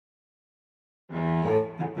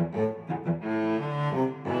Hello,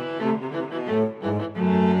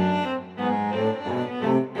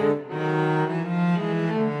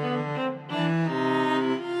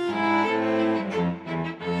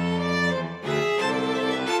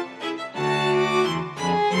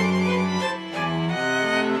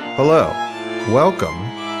 welcome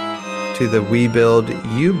to the We Build,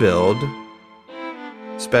 You Build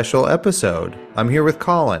special episode. I'm here with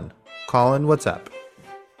Colin. Colin, what's up?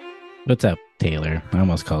 What's up, Taylor? I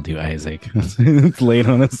almost called you Isaac. It's late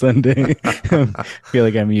on a Sunday. I feel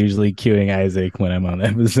like I'm usually cueing Isaac when I'm on the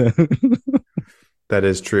episode. That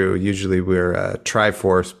is true. Usually we're a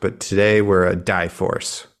Triforce, but today we're a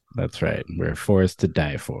Diforce. That's right. We're forced to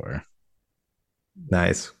die for.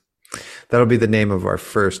 Nice. That'll be the name of our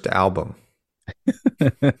first album.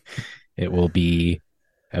 It will be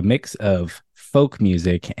a mix of folk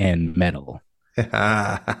music and metal.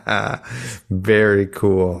 Very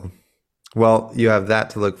cool. Well, you have that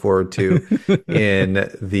to look forward to in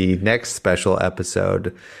the next special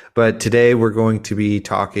episode. But today we're going to be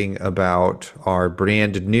talking about our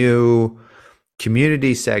brand new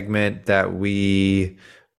community segment that we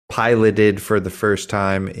piloted for the first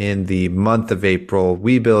time in the month of April.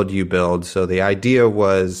 We Build, You Build. So the idea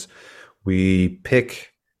was we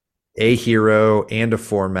pick a hero and a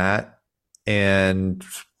format and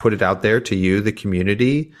put it out there to you, the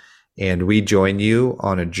community, and we join you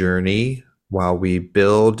on a journey while we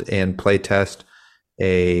build and playtest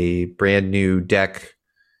a brand new deck.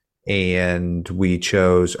 And we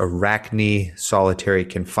chose Arakni Solitary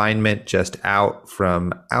Confinement, just out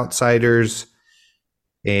from Outsiders.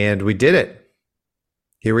 And we did it.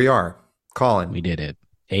 Here we are. Colin. We did it.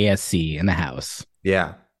 ASC in the house.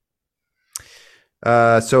 Yeah.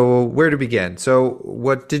 So where to begin? So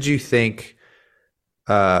what did you think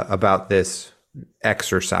about this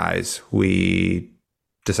exercise we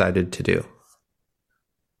decided to do?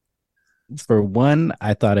 For one,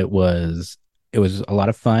 I thought it was a lot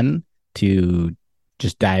of fun to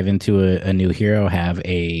just dive into a new hero, have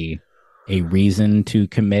a reason to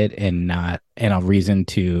commit and a reason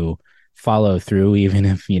to follow through, even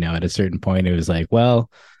if, at a certain point it was like, well,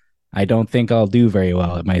 I don't think I'll do very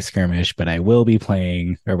well at my skirmish, but I will be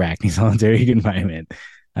playing Arakni Solitary Confinement.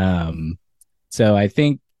 So I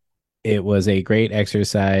think it was a great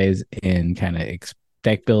exercise in kind of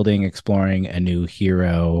deck building, exploring a new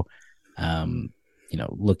hero,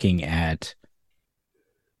 looking at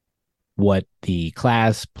what the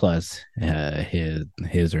class plus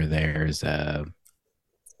his or theirs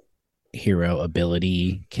hero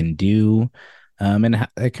ability can do, and how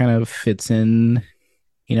it kind of fits in,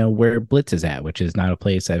 where Blitz is at, which is not a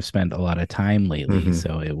place I've spent a lot of time lately. Mm-hmm.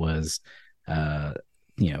 So it was,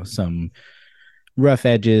 some rough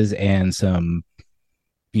edges and some,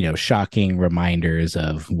 shocking reminders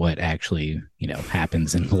of what actually,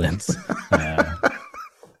 happens in Blitz.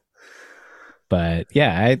 But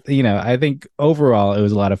yeah, I think overall it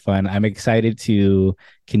was a lot of fun. I'm excited to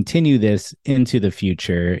continue this into the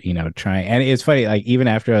future, trying. And it's funny, like even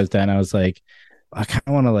after I was done, I was like, I kind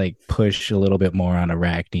of want to like push a little bit more on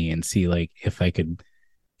Arakni and see like if I could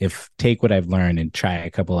take what I've learned and try a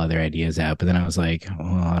couple other ideas out. But then I was like,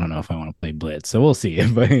 well, I don't know if I want to play Blitz. So we'll see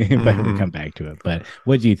if I ever come back to it. But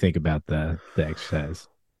what do you think about the exercise?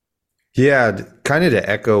 Yeah, kind of to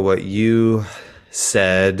echo what you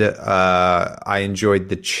said, I enjoyed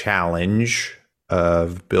the challenge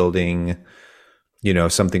of building,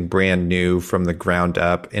 something brand new from the ground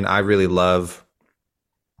up. And I really love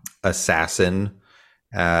Assassin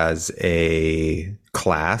as a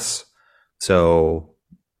class. So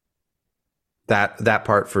that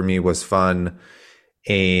part for me was fun.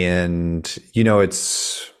 And,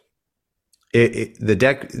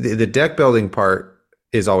 the deck building part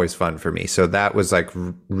is always fun for me. So that was like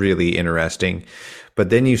really interesting. But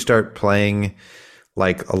then you start playing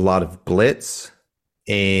like a lot of Blitz,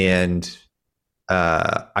 and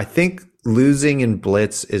I think losing in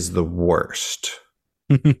Blitz is the worst.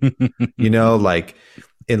 Like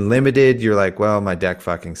in limited, you're like, well, my deck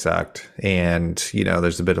fucking sucked. And,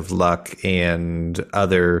 there's a bit of luck and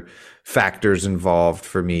other factors involved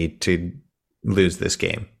for me to lose this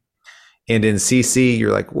game. And in CC,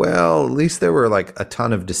 you're like, well, at least there were like a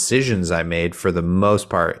ton of decisions I made for the most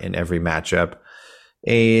part in every matchup.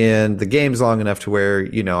 And the game's long enough to where,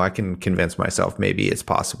 I can convince myself maybe it's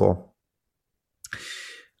possible.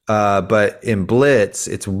 But in Blitz,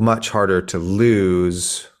 it's much harder to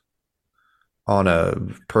lose on a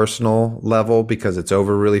personal level because it's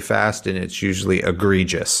over really fast and it's usually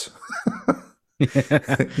egregious.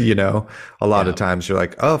 A lot of times you're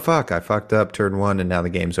like, oh, fuck, I fucked up turn one and now the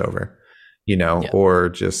game's over. Or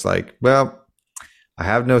just like, well, I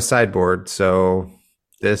have no sideboard, so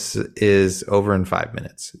this is over in 5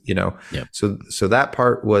 minutes, you know? Yep. So that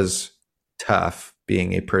part was tough,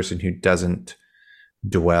 being a person who doesn't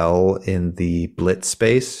dwell in the blitz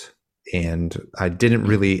space. And I didn't Mm.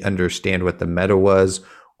 really understand what the meta was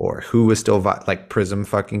or who was still like Prism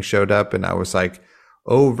fucking showed up. And I was like,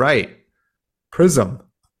 oh, right. Prism.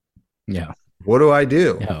 Yeah. What do I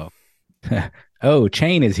do? Oh. Oh,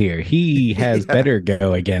 Chain is here. He has Yeah. better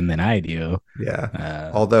go again than I do. Yeah.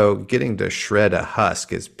 Uh, Although getting to shred a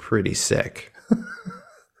husk is pretty sick,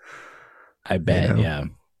 I you bet. know? Yeah.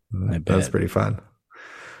 I That's bet. pretty fun.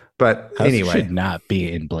 But Husk anyway, should not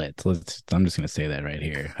be in Blitz. I'm just gonna say that right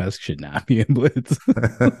here. Husk should not be in Blitz.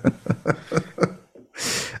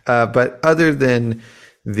 but other than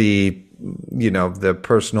the, the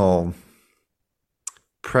personal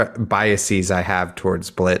biases I have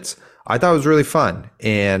towards Blitz, I thought it was really fun.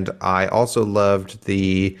 And I also loved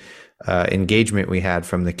the engagement we had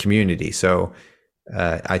from the community. So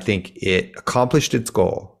I think it accomplished its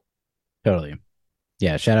goal. Totally.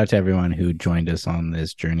 Yeah. Shout out to everyone who joined us on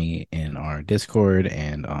this journey in our Discord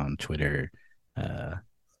and on Twitter. Uh,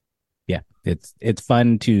 yeah, it's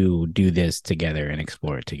fun to do this together and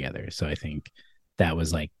explore it together. So I think that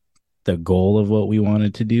was like the goal of what we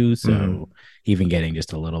wanted to do. So Mm-hmm. even getting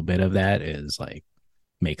just a little bit of that is like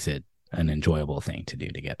makes it an enjoyable thing to do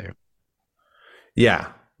together. Yeah,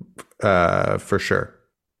 for sure.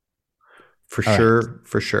 For All right. sure.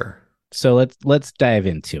 For sure. So let's dive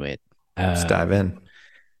into it. Let's dive Um, in.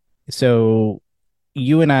 so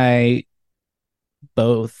you and I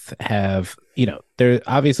both have, there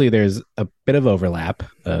obviously there's a bit of overlap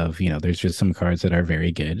of, there's just some cards that are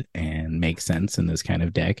very good and make sense in this kind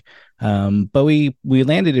of deck. But we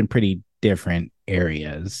landed in pretty different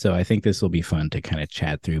areas. So I think this will be fun to kind of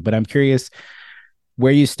chat through. But I'm curious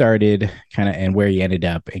where you started kind of and where you ended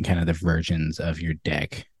up and kind of the versions of your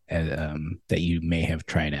deck that you may have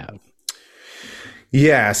tried out.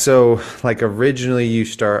 Yeah, so like originally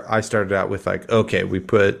I started out with like, okay, we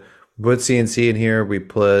put CNC in here, we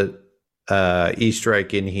put E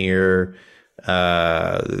Strike in here,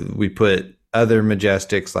 we put other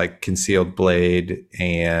majestics like Concealed Blade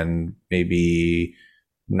and maybe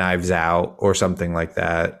Knives Out or something like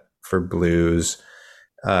that for blues.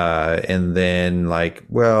 And then like,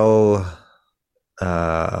 well,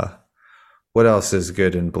 uh what else is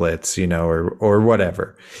good in Blitz, or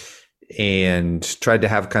whatever, and tried to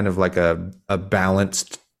have kind of like a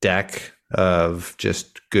balanced deck of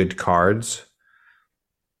just good cards.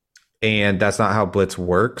 And that's not how Blitz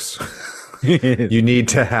works. You need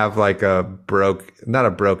to have like not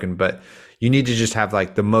a broken, but you need to just have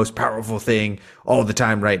like the most powerful thing all the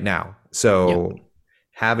time right now. Yep. So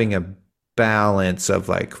having a balance of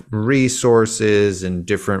like resources and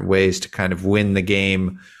different ways to kind of win the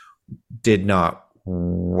game did not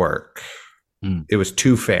work. Mm. It was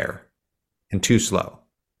too fair and too slow.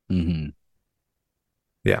 Mm-hmm.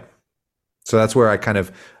 Yeah. So that's where I kind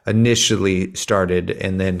of initially started,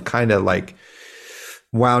 and then kind of like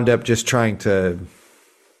wound up just trying to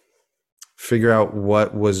figure out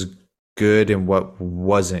what was good and what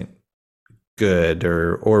wasn't good,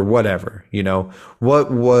 or whatever,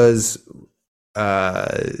 what was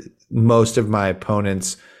most of my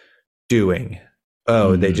opponents doing.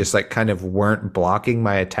 Oh, they Mm-hmm. just like kind of weren't blocking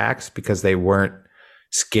my attacks because they weren't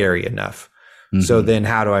scary enough. So Mm-hmm. then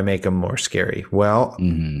how do I make them more scary? Well,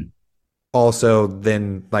 Mm-hmm. also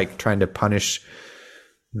then like trying to punish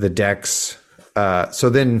the decks. So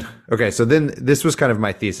then this was kind of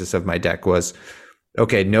my thesis of my deck was,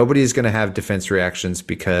 okay, nobody's going to have defense reactions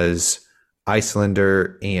because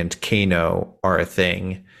Icelander and Kano are a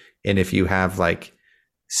thing. And if you have like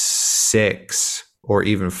 6 or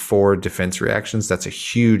even 4 defense reactions, that's a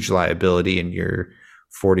huge liability in your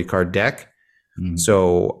 40 card deck. Mm-hmm.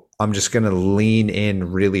 So I'm just going to lean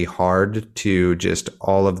in really hard to just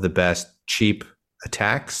all of the best cheap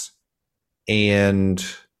attacks and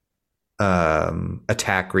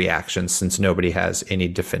attack reactions, since nobody has any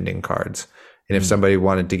defending cards. And if somebody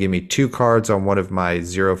wanted to give me 2 cards on one of my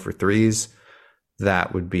 0 for 3s,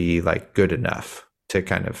 that would be like good enough to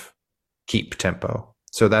kind of keep tempo.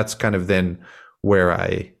 So that's kind of then where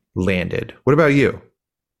I landed. What about you?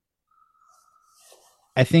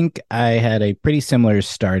 I think I had a pretty similar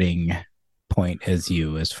starting point as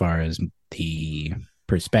you as far as the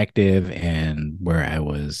perspective and where I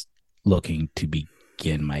was looking to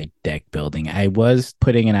begin my deck building. I was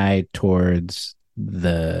putting an eye towards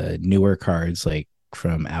the newer cards like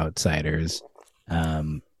from Outsiders.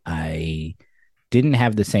 I didn't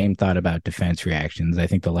have the same thought about defense reactions. I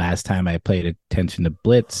think the last time I paid attention to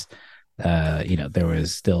Blitz, there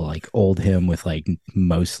was still like old him with like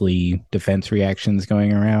mostly defense reactions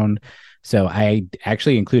going around. So I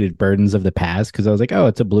actually included Burdens of the Past because I was like, oh,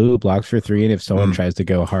 it's a blue, blocks for 3, and if someone Mm. tries to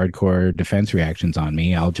go hardcore defense reactions on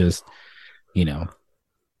me, I'll just, you know,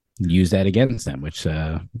 use that against them, which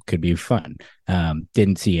could be fun.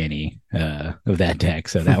 Didn't see any of that deck,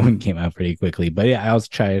 so that one came out pretty quickly. But yeah, I also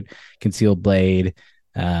tried Concealed Blade,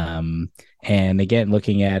 um, and again,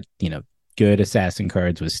 looking at good assassin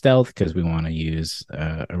cards with stealth because we want to use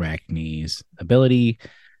Arachne's ability,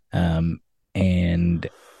 um, and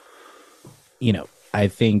I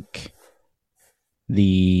think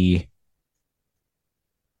the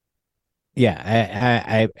yeah,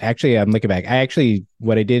 I actually I'm looking back. I actually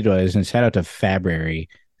what I did was, and shout out to Fabry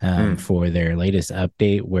Mm. for their latest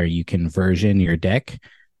update where you can version your deck.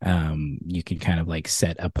 You can kind of like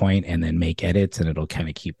set a point and then make edits, and it'll kind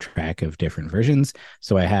of keep track of different versions.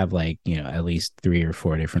 So I have like at least 3 or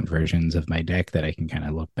 4 different versions of my deck that I can kind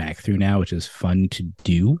of look back through now, which is fun to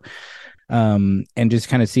do, and just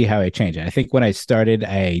kind of see how I change it. I think when I started,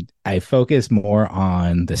 I focused more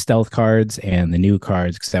on the stealth cards and the new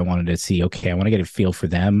cards because I wanted to see, okay, I want to get a feel for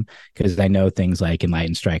them because I know things like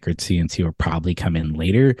Enlightened Strike or CNC will probably come in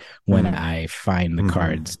later when Mm. I find the Mm-hmm.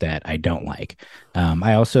 cards that I don't like.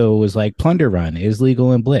 I also was like, Plunder Run is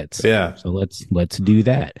legal in Blitz, Yeah. so let's do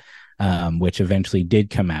that, which eventually did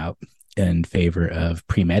come out in favor of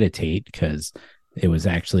Premeditate because it was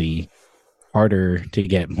actually harder to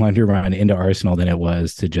get Wonder Run into Arsenal than it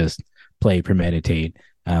was to just play Premeditate.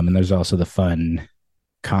 And there's also the fun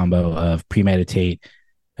combo of Premeditate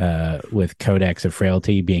with Codex of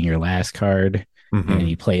Frailty being your last card. And Mm-hmm.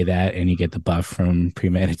 you play that and you get the buff from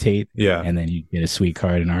Premeditate. Yeah. And then you get a sweet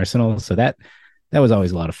card in Arsenal. So that was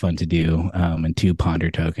always a lot of fun to do. And 2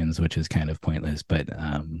 ponder tokens, which is kind of pointless, but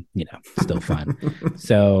still fun.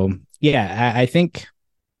 So yeah, I think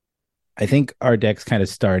our decks kind of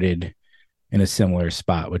started in a similar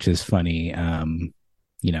spot, which is funny.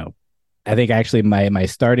 You know, I think actually my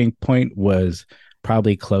starting point was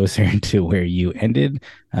probably closer to where you ended,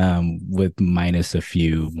 with minus a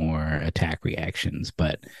few more attack reactions.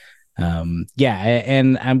 But yeah,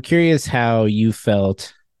 and I'm curious how you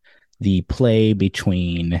felt the play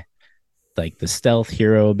between like the stealth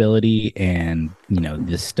hero ability and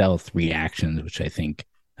the stealth reactions, which I think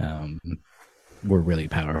were really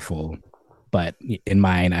powerful. But in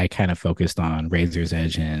mine, I kind of focused on Razor's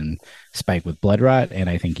Edge and Spike with Blood Rot, and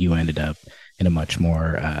I think you ended up in a much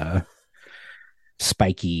more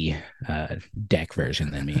spiky deck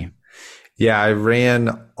version than me. Yeah, I ran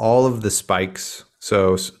all of the spikes.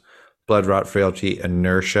 So Blood Rot, Frailty,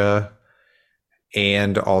 Inertia,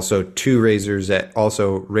 and also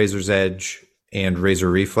also Razor's Edge and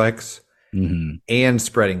Razor Reflex Mm-hmm. and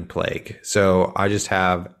Spreading Plague. So I just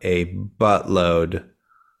have a buttload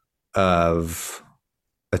of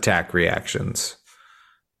attack reactions,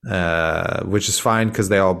 which is fine because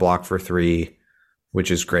they all block for 3, which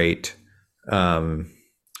is great.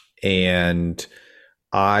 And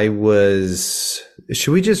I was.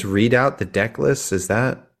 Should we just read out the deck list? Is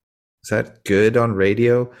that good on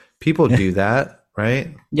radio? People do that,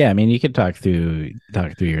 right? Yeah, I mean, you could talk through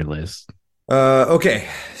your list. Okay.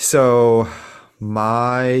 So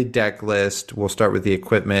my deck list. We'll start with the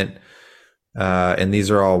equipment. And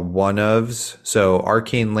these are all one ofs. So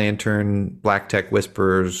Arcane Lantern, Black Tech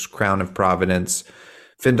Whispers, Crown of Providence,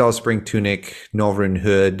 Findal Spring Tunic, Nolrun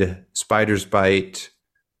Hood, Spider's Bite,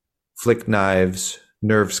 Flick Knives,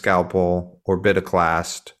 Nerve Scalpel,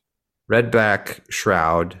 Orbitoclast, Redback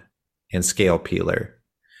Shroud, and Scale Peeler.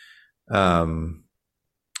 Um,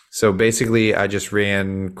 so basically, I just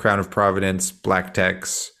ran Crown of Providence, Black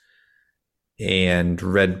Techs, and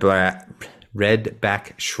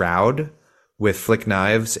Redback Shroud with Flick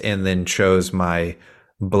Knives, and then chose my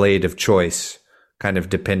blade of choice, kind of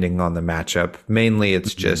depending on the matchup. Mainly,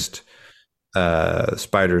 it's Mm-hmm. just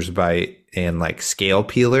Spider's Bite and like Scale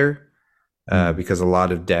Peeler, because a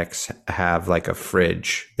lot of decks have like a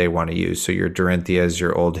fridge they want to use. So your Dorinthias,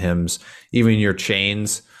 your Old Hymns, even your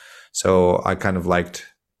Chains. So I kind of liked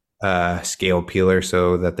Scale Peeler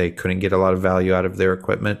so that they couldn't get a lot of value out of their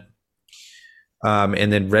equipment.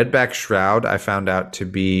 And then Redback Shroud, I found out to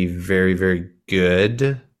be very, very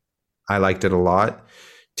good. I liked it a lot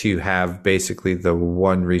to have basically the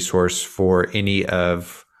one resource for any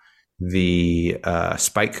of the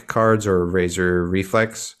spike cards or Razor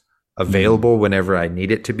Reflex Mm-hmm. available whenever I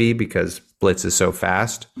need it to be because Blitz is so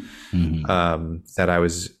fast. Mm-hmm. That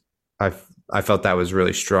I I felt that was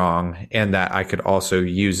really strong, and that I could also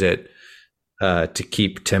use it to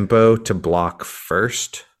keep tempo to block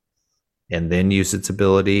first and then use its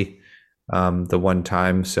ability the one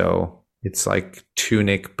time. So it's like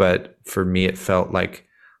Tunic, but for me, it felt like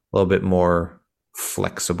a little bit more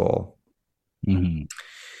flexible. Mm-hmm.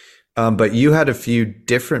 But you had a few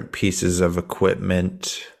different pieces of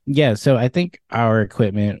equipment. Yeah, so I think our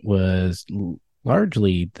equipment was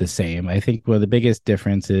largely the same. I think one of the biggest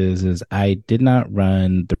differences is I did not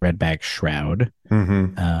run the redback shroud.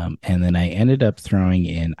 Mm-hmm. And then I ended up throwing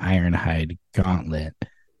in Ironhide Gauntlet,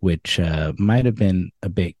 which might have been a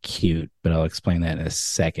bit cute, but I'll explain that in a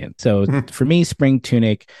second. So for me, Spring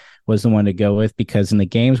Tunic was the one to go with because in the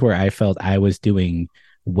games where I felt I was doing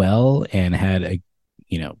well and had a,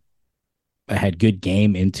 you know, I had good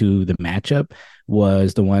game into the matchup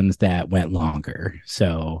was the ones that went longer.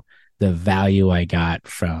 So the value I got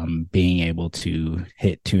from being able to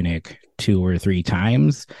hit Tunic 2 or 3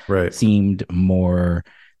 times Right. seemed more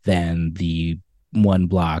than the one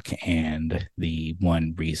block and the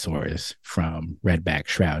one resource from Redback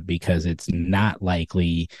Shroud because it's not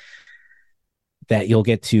likely that you'll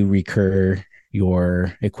get to recur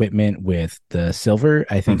your equipment with the silver.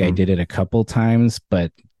 I think I Mm-hmm. did it a couple times,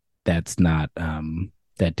 but that's not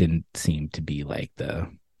that didn't seem to be like the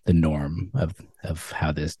norm of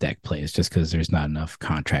how this deck plays just because there's not enough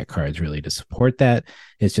contract cards really to support that.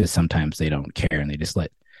 It's just sometimes they don't care and they just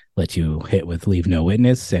let you hit with leave no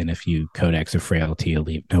witness, and if you codex a frailty a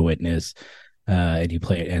leave no witness and you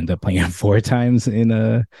end up playing it 4 times in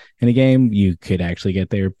a game, you could actually get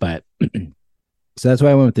there. But so that's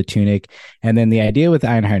why I went with the Tunic. And then the idea with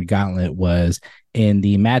Ironhide Gauntlet was in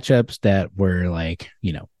the matchups that were like,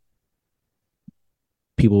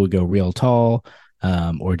 people would go real tall,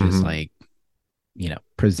 or just Mm-hmm. like,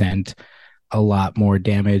 present a lot more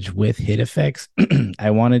damage with hit effects.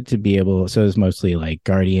 I wanted to be able, so it was mostly like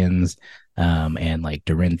Guardians, and like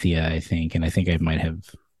Dorinthia, I think. And I think I might have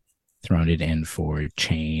thrown it in for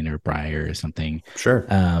Chain or Briar or something. Sure.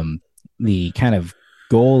 Um, the kind of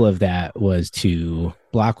goal of that was to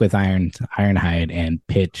block with Ironhide and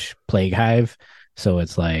pitch Plague Hive. So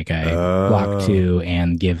it's like I block Uh, two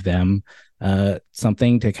and give them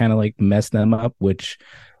something to kind of like mess them up, which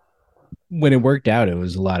when it worked out, it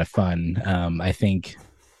was a lot of fun. I think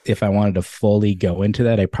if I wanted to fully go into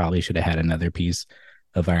that, I probably should have had another piece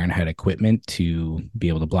of Ironhide equipment to be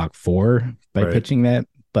able to block four by right. pitching that.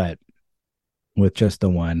 But with just the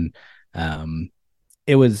one, um,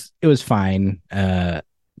 it was fine.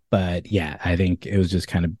 But yeah, I think it was just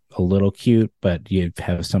kind of a little cute, but you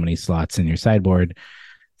have so many slots in your sideboard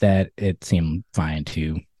that it seemed fine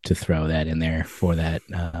to throw that in there for that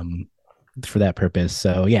purpose.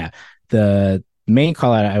 So yeah, the main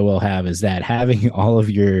call out I will have is that having all of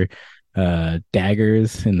your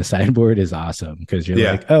daggers in the sideboard is awesome because you're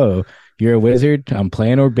Yeah. like, oh, you're a wizard. I'm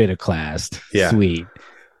playing Orbitoclast. Yeah. Sweet.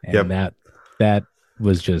 And Yep. that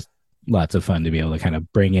was just lots of fun to be able to kind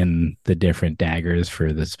of bring in the different daggers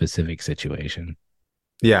for the specific situation.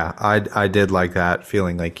 Yeah. I did like that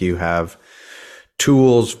feeling like you have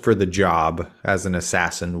tools for the job as an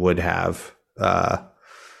assassin would have.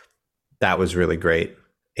 That was really great.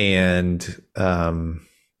 And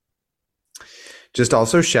just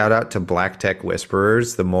also shout out to Black Tech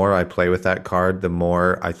Whisperers. The more I play with that card, the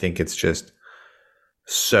more I think it's just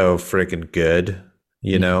so freaking good,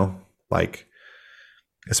 you Mm-hmm. know? Like,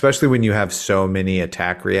 especially when you have so many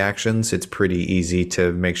attack reactions, it's pretty easy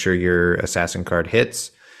to make sure your assassin card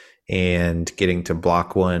hits, and getting to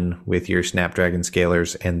block one with your Snapdragon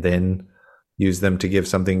Scalers and then use them to give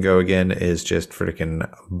something go again is just freaking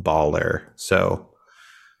baller. So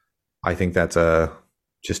I think that's a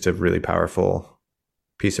just a really powerful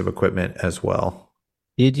piece of equipment as well.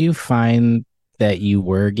 Did you find that you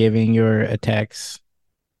were giving your attacks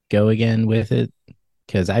go again with it?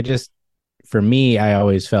 Because for me, I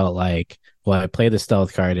always felt like, well, I play the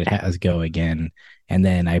stealth card, it has go again. And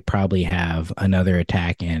then I probably have another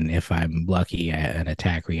attack in, if I'm lucky, an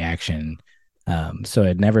attack reaction. So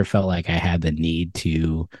it never felt like I had the need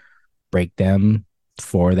to break them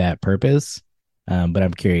for that purpose. But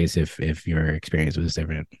I'm curious if your experience was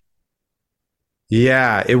different.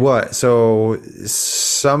 Yeah, it was. So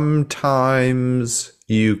sometimes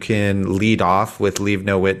you can lead off with leave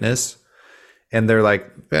no witness, and they're like,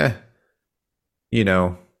 you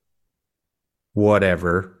know,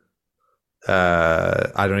 whatever.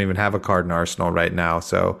 I don't even have a card in Arsenal right now,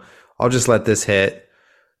 so I'll just let this hit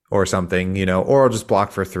or something, or I'll just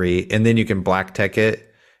block for 3, and then you can black tech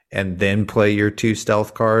it and then play your 2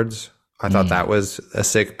 stealth cards. I thought that Mm. was a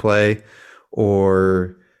sick play.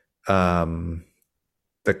 Or um,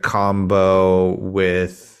 the combo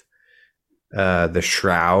with the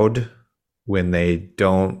shroud when they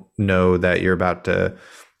don't know that you're about to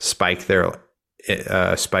spike their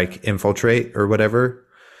spike infiltrate or whatever,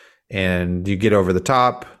 and you get over the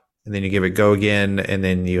top, and then you give it go again, and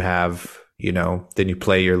then you have then you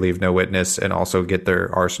play your leave no witness and also get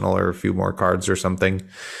their arsenal or a few more cards or something.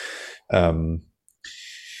 Um,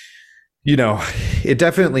 you know, it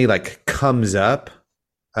definitely like comes up,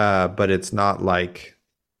 but it's not like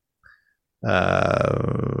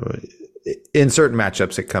uh, in certain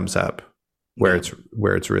matchups it comes up Yeah.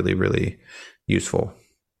 where it's really really useful.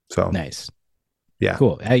 So Nice. yeah,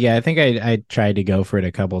 Cool. Yeah, I think I tried to go for it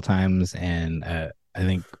a couple times, and I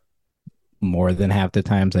think more than half the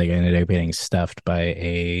times I ended up getting stuffed by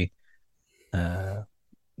a uh,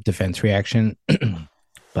 defense reaction.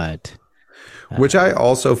 But which I uh,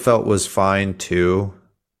 also felt was fine too.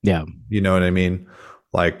 yeah. You know what I mean?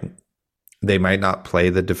 Like they might not play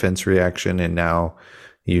the defense reaction, and now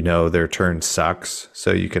you know their turn sucks,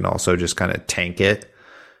 so you can also just kind of tank it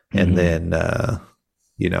and Hmm. then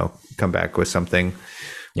you know come back with something a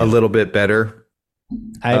Yeah. little bit better.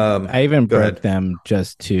 I even Go broke ahead. them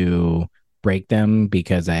just to break them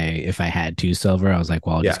because I if I had two silver, I was like,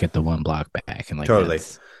 well, I'll just Yeah, get the one block back, and like totally,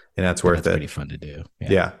 and that's worth that's it. pretty fun to do. Yeah.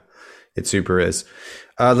 Yeah, it super is.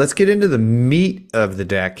 Let's get into the meat of the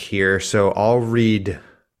deck here. So I'll read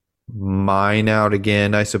mine out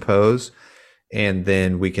again, I suppose, and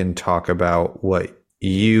then we can talk about what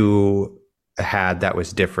you had that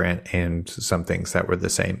was different and some things that were the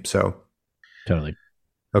same. So, Totally.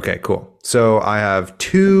 okay, cool. So I have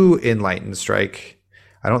two Enlightened Strike.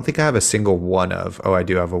 I don't think I have a single one of. Oh, I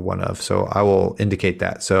do have a one of. So I will indicate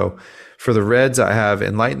that. So for the Reds, I have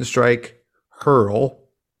Enlightened Strike, Hurl,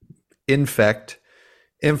 Infect,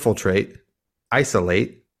 Infiltrate,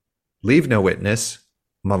 Isolate, Leave No Witness,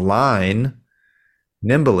 Malign,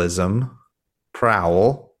 Nimblism,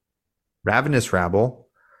 Prowl, Ravenous Rabble,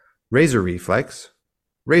 Razor Reflex,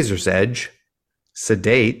 Razor's Edge,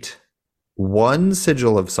 Sedate, one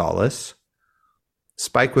Sigil of Solace,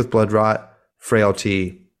 Spike with Blood Rot,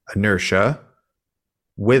 Frailty, Inertia,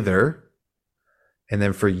 Wither, and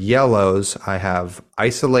then for yellows, I have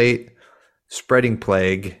Isolate, Spreading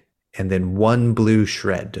Plague, and then one blue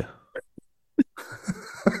Shred.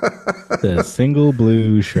 The single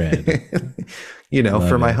blue shred. You know,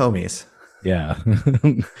 for Love my it. homies. Yeah.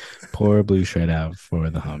 Pour blue shred out for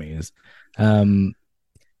the homies. Um,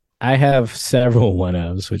 I have several one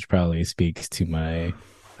ofs, which probably speaks to my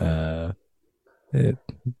uh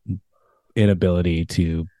inability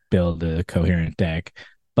to build a coherent deck.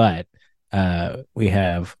 But we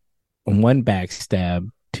have one backstab,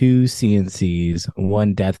 two CNCs,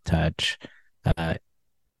 one death touch, uh,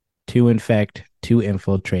 two infect, two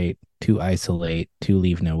infiltrate, two isolate, two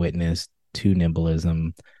leave no witness, two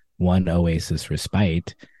nimblism, one oasis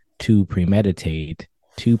respite, two premeditate,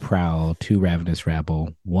 two prowl, two ravenous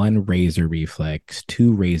rabble, one razor reflex,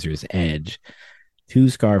 two razor's edge, two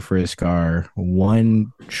scar for a scar,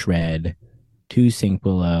 one shred, two sink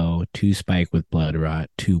below, two spike with blood rot,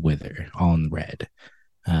 two wither, all in red.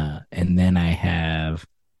 And then I have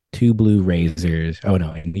two blue razors. Oh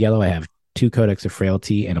no, in yellow I have two codex of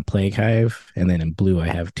frailty and a plague hive, and then in blue I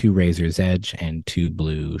have two razor's edge and two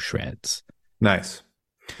blue shreds. Nice.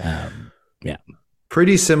 Yeah,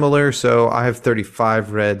 Pretty similar. So I have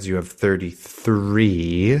 35 reds, you have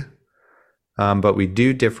 33. But we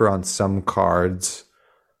do differ on some cards.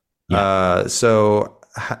 yeah. So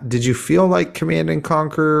did you feel like Command and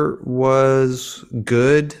Conquer was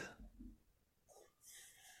good?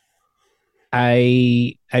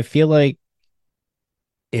 I feel like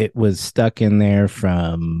it was stuck in there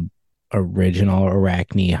from original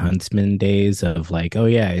Arachne Huntsman days of like, oh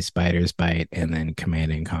yeah, spiders bite, and then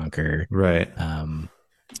Command and Conquer, Right. um,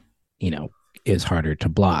 you know, is harder to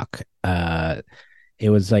block. It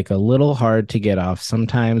was like a little hard to get off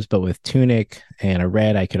sometimes, but with Tunic and a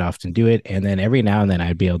red, I could often do it. And then every now and then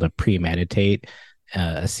I'd be able to premeditate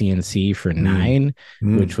a CNC for Mm. 9,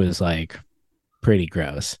 which Mm. was like pretty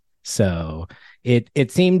gross. So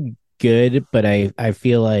it seemed good, but I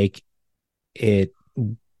feel like it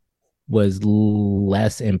was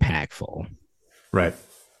less impactful Right.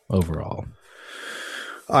 overall.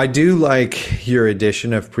 I do like your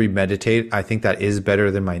addition of premeditate. I think that is better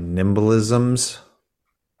than my nimblisms,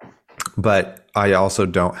 but I also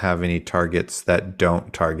don't have any targets that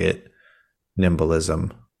don't target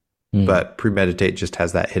nimblism. Mm. But premeditate just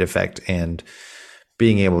has that hit effect, and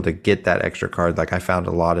being able to get that extra card. Like I found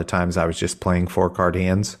a lot of times I was just playing 4 card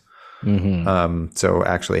hands. Mm-hmm. So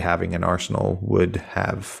actually having an arsenal would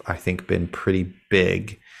have, I think, been pretty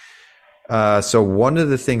big. So one of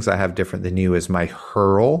the things I have different than you is my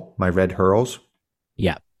hurl, my red hurls,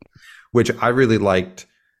 Yeah. which I really liked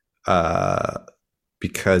uh,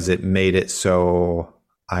 because it made it so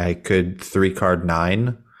I could 3 card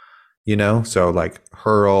 9, you know? So like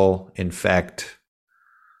hurl, infect,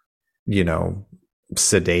 you know,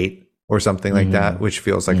 sedate or something like Mm-hmm. that, which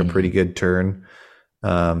feels like a pretty Mm-hmm. good turn.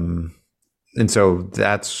 Um, and so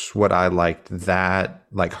that's what I liked. That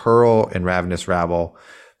like Hurl and Ravenous Rabble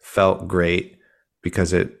felt great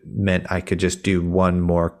because it meant I could just do one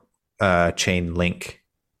more chain link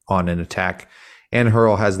on an attack. And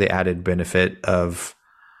Hurl has the added benefit of,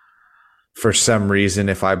 for some reason,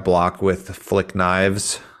 if I block with Flick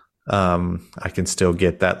Knives, I can still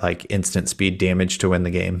get that like instant speed damage to win the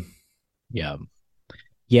game. Yeah.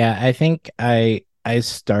 Yeah, I think I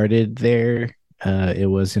started there. It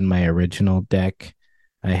was in my original deck.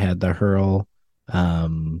 I had the hurl,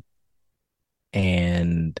 um,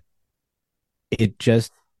 and it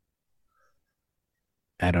just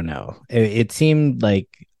I don't know. It seemed like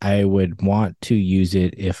I would want to use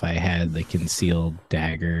it if I had the concealed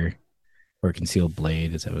dagger or concealed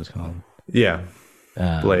blade, as it was called, Yeah,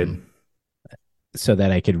 Blade. um, so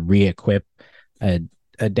that I could re-equip a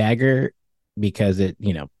a dagger because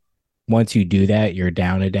once you do that, you're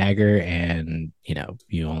down a dagger, and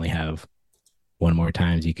you only have one more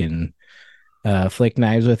times you can flick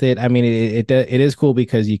knives with it. I mean, it is cool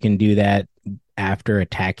because you can do that after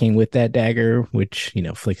attacking with that dagger, which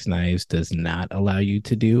flicks knives does not allow you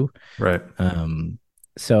to do. Right.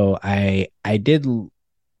 So I did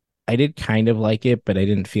kind of like it, but I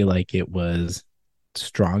didn't feel like it was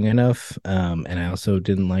strong enough. And I also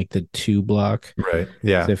didn't like the two block Right. because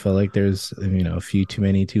Yeah. I felt like there's a few too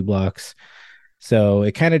many two blocks. So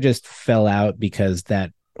it kind of just fell out because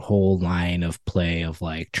that whole line of play of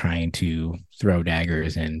like trying to throw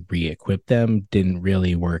daggers and re-equip them didn't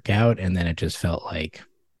really work out, and then it just felt like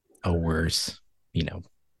a worse, you know,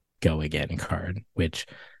 go again card, which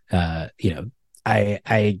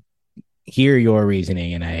I hear your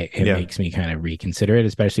reasoning, and it Yeah. makes me kind of reconsider it,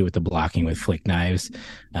 especially with the blocking with flick knives,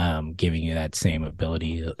 giving you that same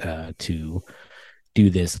ability to do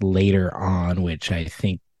this later on, which I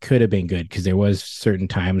think could have been good because there was certain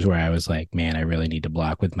times where I was like, man, I really need to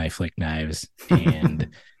block with my flick knives, and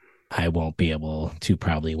I won't be able to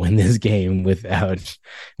probably win this game without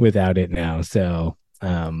it now. So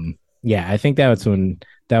yeah, I think that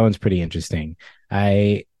one's pretty interesting.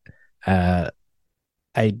 I uh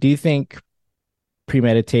I do think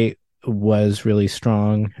premeditate was really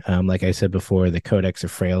strong. Like I said before, the Codex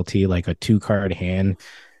of Frailty, like a two-card hand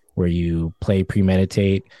where you play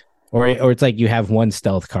premeditate, or it's like you have one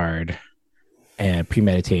stealth card and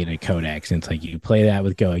premeditate and a codex, and it's like you play that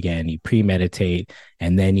with go again, you premeditate,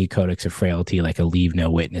 and then you codex of frailty like a leave no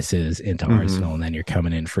witnesses into arsenal, Hmm. and then you're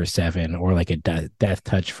coming in for 7, or like a death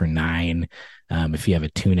touch for 9, if you have a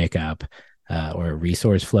tunic up, or a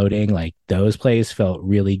resource floating. Like those plays felt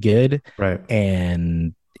really good Right.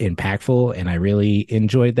 and impactful, and I really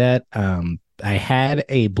enjoyed that. I had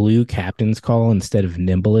a blue captain's call instead of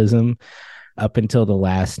nimbleism up until the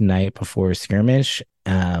last night before skirmish.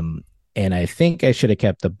 And I think I should have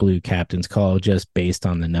kept the blue captain's call just based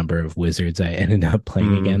on the number of wizards I ended up playing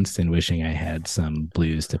Mm. against, and wishing I had some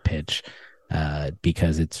blues to pitch,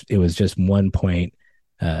 because it was just 1 point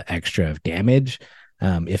extra of damage.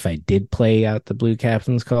 If I did play out the blue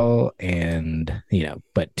captain's call, and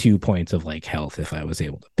but 2 points of like health if I was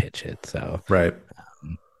able to pitch it. So, Right.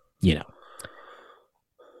 um, you know,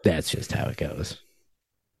 that's just how it goes.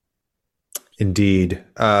 Indeed.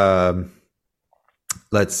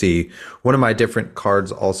 Let's see. One of my different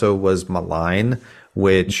cards also was Malign,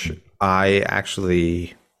 which Mhm. I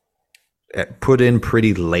actually put in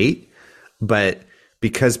pretty late, but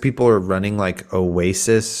because people are running like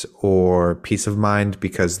Oasis or Peace of Mind,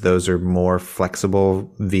 because those are more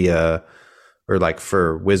flexible via or like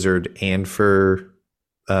for wizard and for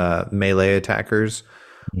melee attackers,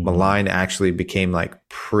 Mhm. Malign actually became like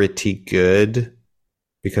pretty good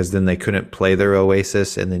because then they couldn't play their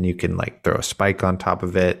Oasis, and then you can like throw a spike on top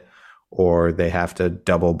of it, or they have to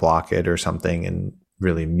double block it or something and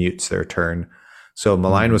really mutes their turn. So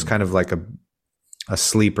Malign was Mhm. kind of like a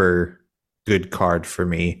sleeper good card for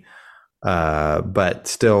me, but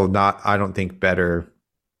still not, I don't think, better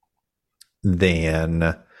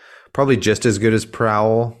than, probably just as good as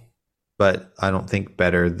Prowl, but I don't think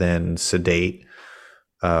better than Sedate,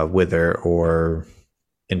 Wither, or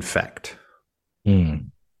Infect. Mm.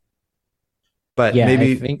 But Yeah, I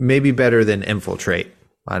maybe think, maybe better than Infiltrate.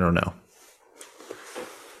 I don't know.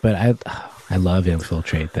 but I love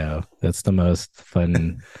infiltrate though. That's the most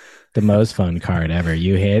fun card ever.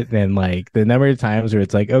 You hit, and like the number of times where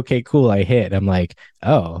it's like, okay, cool, I hit. I'm like,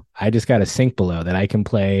 oh, I just got a sink below that I can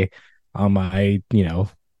play on my,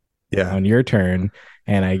 Yeah. on your turn,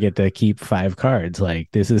 and I get to keep 5 cards. Like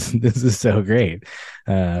this is this is so great.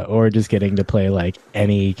 Or just getting to play like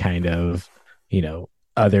any kind of, you know,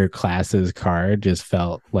 other classes card just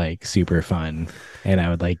felt like super fun. And I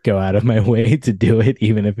would like go out of my way to do it,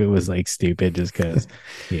 even if it was like stupid, just because,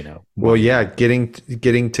 Well, why yeah, not?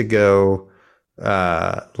 getting to go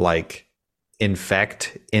like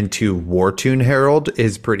infect into Wartune Herald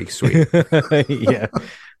is pretty sweet. Yeah.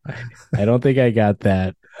 I don't think I got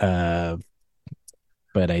that.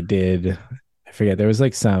 But I did. I forget. There was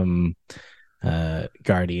like some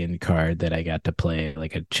Guardian card that I got to play,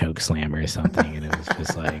 like a choke slam or something, and it was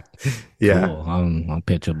just like, Yeah. cool. I'll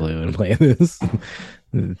pitch a blue and play this.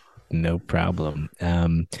 No problem.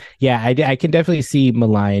 Yeah, I can definitely see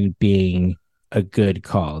Malign being a good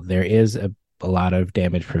call. There is a lot of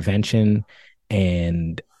damage prevention,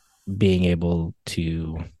 and being able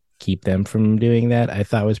to keep them from doing that, I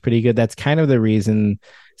thought was pretty good. That's kind of the reason,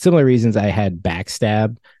 similar reasons I had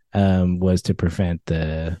backstab, was to prevent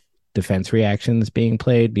the defense reactions being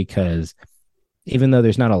played, because even though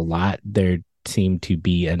there's not a lot, there seemed to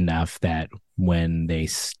be enough that when they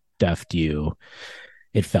stuffed you,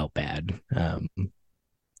 it felt bad.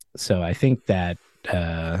 So I think that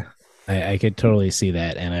uh, I could totally see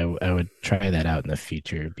that, and I would try that out in the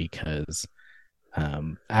future, because I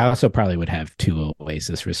also probably would have two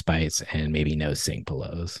Oasis Respites and maybe no Sink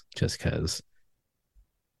Belows, just because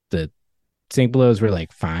the Sink Belows were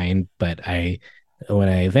like fine, but when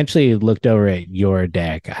I eventually looked over at your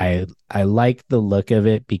deck, I liked the look of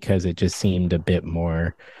it because it just seemed a bit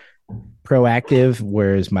more proactive,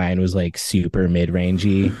 whereas mine was like super mid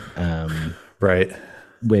rangey. Right.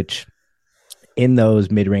 Which in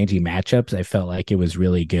those mid rangey matchups, I felt like it was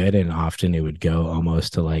really good, and often it would go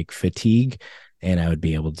almost to like fatigue, and I would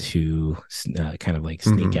be able to kind of like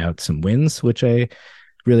sneak Hmm. out some wins, which I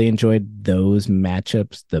really enjoyed those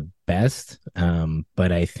matchups the best.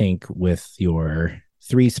 But I think with your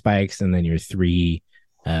three spikes and then your three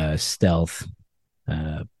stealth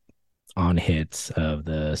uh, on hits of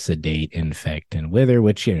the sedate, infect, and wither,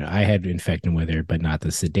 which I had infect and wither, but not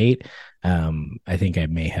the sedate. I think I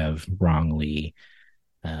may have wrongly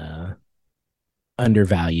uh,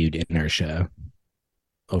 undervalued inertia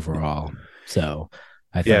overall. So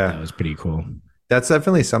I thought Yeah. that was pretty cool. That's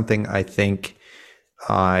definitely something I think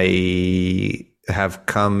I have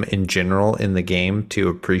come in general in the game to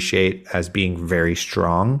appreciate as being very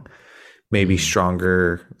strong. Maybe Mm-hmm.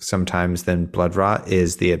 stronger sometimes than Blood Rot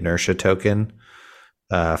is the inertia token.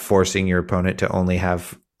 Forcing your opponent to only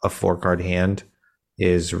have a 4 card hand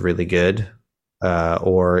is really good.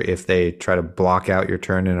 Or if they try to block out your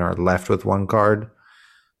turn and are left with 1 card,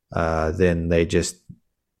 then they just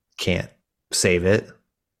can't save it,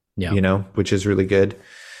 Yeah. which is really good.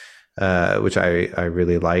 Which I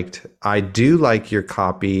really liked. I do like your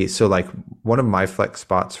copy. So like one of my flex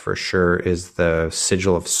spots for sure is the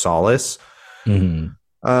Sigil of Solace,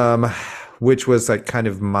 Mm-hmm. um, which was like kind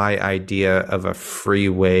of my idea of a free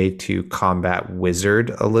way to combat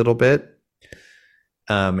Wizard a little bit.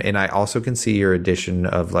 And I also can see your addition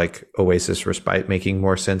of like Oasis Respite making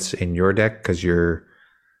more sense in your deck because you're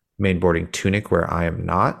mainboarding Tunic where I am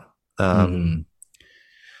not. Mm-hmm.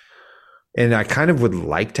 And I kind of would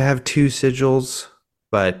like to have 2 sigils,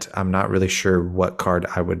 but I'm not really sure what card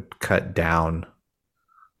I would cut down.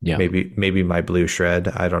 Yeah. Maybe my blue shred.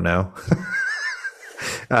 I don't know.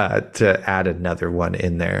 To add another one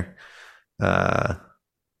in there. Uh,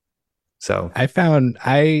 so I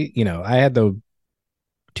had the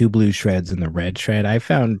two blue shreds and the red shred. I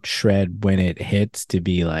found shred when it hits to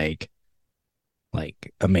be like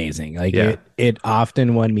amazing. Like yeah, it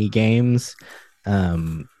often won me games.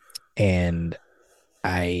 Um and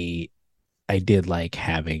I I did like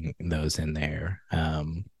having those in there.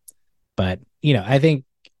 But I think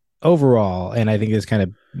overall, and I think this kind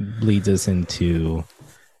of leads us into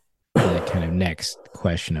the kind of next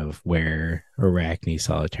question of where Arachne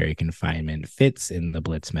solitary confinement fits in the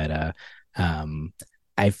blitz meta. Um,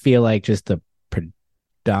 I feel like just the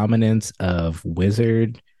predominance of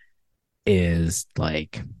wizard is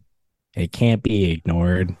like it can't be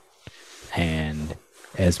ignored, and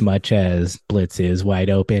as much as blitz is wide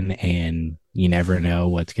open and you never know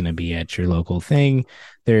what's going to be at your local thing,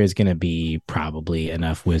 there is going to be probably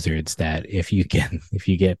enough wizards that if you get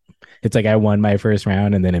it's like I won my first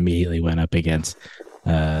round and then immediately went up against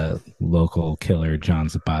local killer John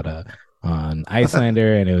Zapata on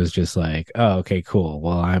Icelander, and it was just like, oh, okay, cool,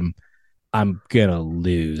 well, I'm gonna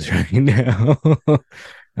lose right now.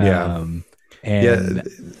 yeah, um yeah. and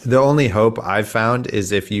The only hope I've found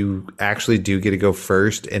is if you actually do get to go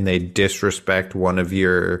first and they disrespect one of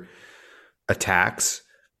your attacks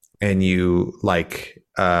and you like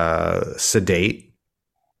sedate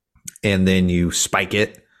and then you spike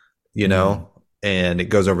it, you mm, know, and it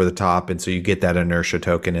goes over the top. And so you get that inertia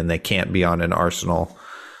token and they can't be on an arsenal.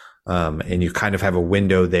 And you kind of have a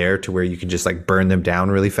window there to where you can just like burn them down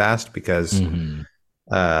really fast because Mm-hmm.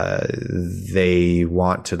 uh, they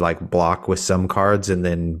want to like block with some cards and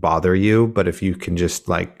then bother you. But if you can just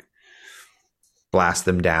like blast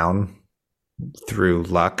them down through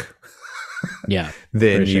luck, Yeah, for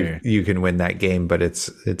then sure. you can win that game. But it's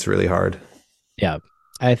really hard. Yeah.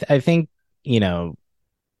 I think, you know,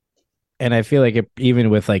 and I feel like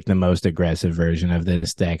even with like the most aggressive version of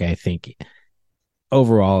this deck, I think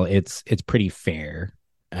overall it's pretty fair.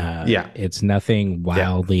 Yeah, It's nothing yeah,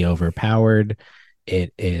 wildly overpowered.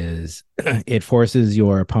 It is it forces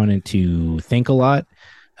your opponent to think a lot,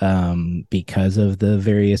 because of the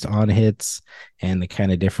various on hits and the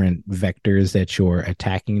kind of different vectors that you're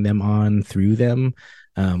attacking them on through them,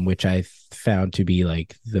 which I found to be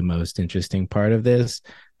like the most interesting part of this.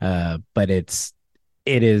 But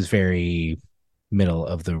it is very middle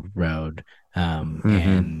of the road, mm-hmm.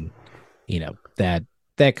 and you know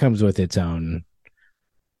that comes with its own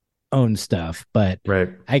stuff. But Right.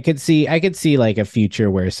 I could see like a future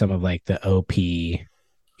where some of like the OP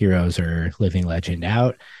heroes are living legend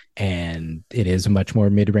out, and it is a much more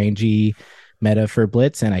mid-rangey meta for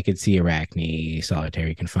Blitz, and I could see Arachne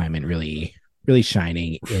solitary confinement really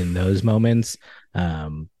shining in those moments.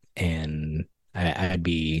 And I'd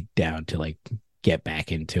be down to like get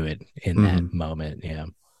back into it in that Mm-hmm. moment. Yeah.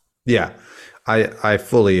 Yeah, I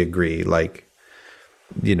fully agree. Like,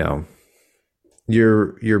 you know,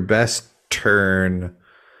 your best turn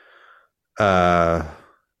uh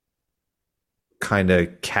kind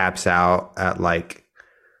of caps out at like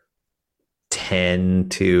 10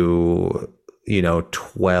 to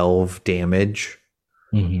 12 damage,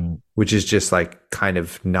 Mm-hmm. which is just like kind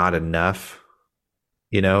of not enough,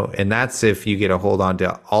 and that's if you get a hold on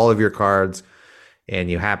to all of your cards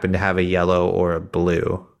and you happen to have a yellow or a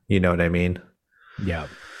blue, you know what I mean? Yeah.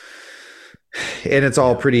 And it's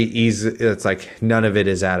all Yeah. pretty easy. It's like none of it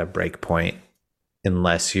is at a break point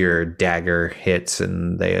unless your dagger hits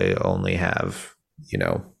and they only have,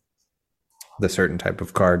 the certain type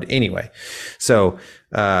of card anyway. So,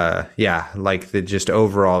 yeah, like the just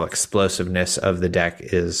overall explosiveness of the deck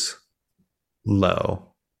is low.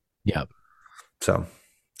 Yeah. So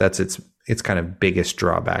that's its kind of biggest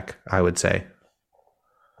drawback, I would say.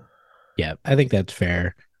 Yeah. I think that's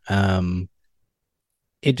fair.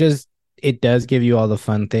 It just it does give you all the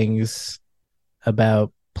fun things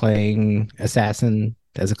about playing assassin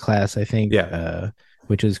as a class, I think, Yeah.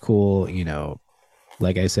 which is cool.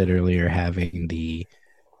 Like I said earlier, having the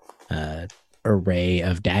uh, array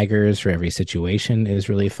of daggers for every situation is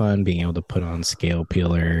really fun. Being able to put on scale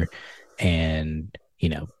peeler, and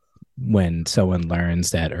when someone learns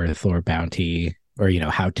that Earth Lore bounty, or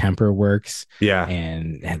how temper works, Yeah.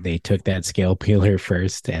 and they took that scale peeler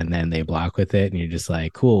first and then they block with it, and you're just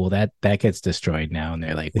like, cool, that gets destroyed now, and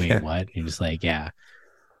they're like, wait, Yeah. what? And you're just like, yeah,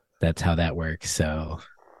 that's how that works. So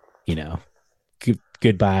you know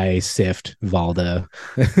goodbye Sift Valda.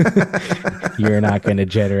 You're not going to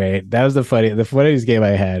generate. That was the funniest game I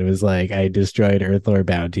had was like I destroyed Earthlore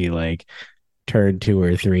Bounty like turn 2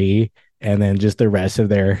 or 3, and then just the rest of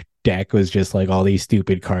their deck was just like all these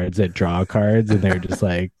stupid cards that draw cards, and they're just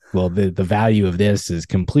like, well, the value of this is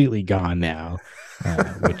completely gone now,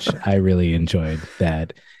 which I really enjoyed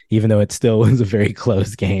that, even though it still was a very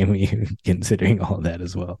close game, considering all that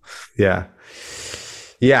as well. Yeah.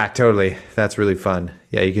 Yeah, totally. That's really fun.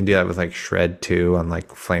 Yeah, you can do that with like Shred too on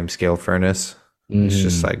like Flame Scale Furnace. It's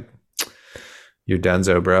just Mm-hmm. like you're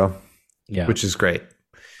donezo, bro, Yeah. which is great.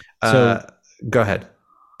 Uh, So Go ahead.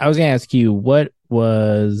 I was gonna ask you what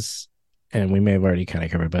was, and we may have already kind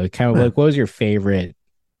of covered, but kind of like what was your favorite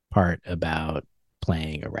part about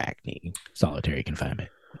playing Arachne solitary confinement?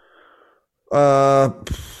 Uh,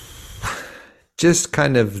 just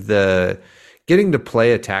kind of the getting to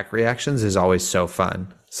play attack reactions is always so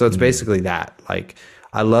fun. So it's Mm, basically that. Like,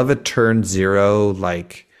 I love a turn zero,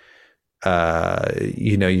 like,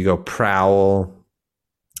 you go prowl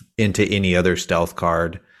into any other stealth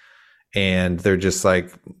card, and they're just like,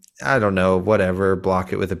 I don't know, whatever,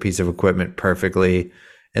 block it with a piece of equipment perfectly.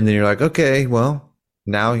 And then you're like, okay, well,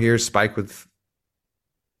 now here's Spike with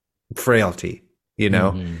frailty,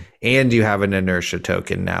 mm-hmm. and you have an inertia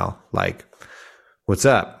token now. Like, what's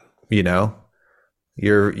up?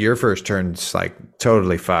 Your first turn's like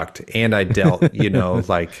totally fucked. And I dealt,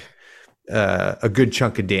 like a good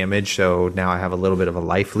chunk of damage. So now I have a little bit of a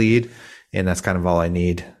life lead, and that's kind of all I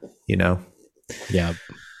need, you know? Yeah.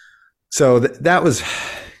 So that was,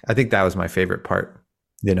 I think that was my favorite part,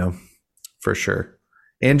 for sure.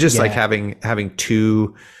 And just like Yeah. having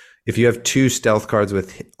two, if you have two stealth cards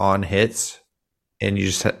with on hits, and you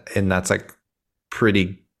just and that's like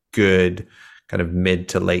pretty good kind of mid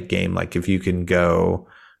to late game. Like if you can go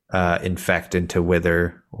infect into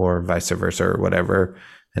wither or vice versa or whatever,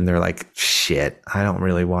 and they're like, shit, I don't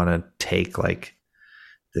really want to take like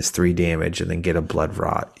this 3 damage and then get a blood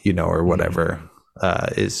rot, or whatever,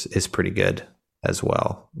 Mm. is pretty good as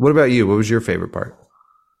well. What about you? What was your favorite part?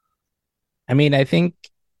 I mean, I think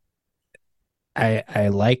I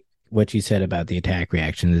like what you said about the attack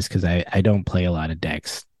reactions because I don't play a lot of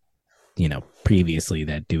decks, previously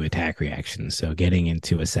that do attack reactions. So getting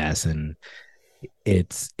into assassin,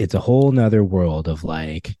 it's a whole nother world of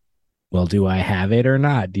like, well, do I have it or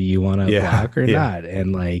not? Do you want to Yeah, block or yeah. not?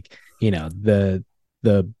 And like, the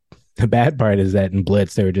the bad part is that in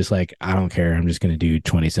Blitz they were just like, I don't care, I'm just going to do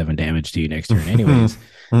 27 damage to you next turn anyways.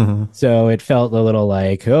 Mhm. So it felt a little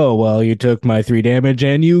like, oh, well, you took my 3 damage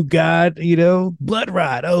and you got, blood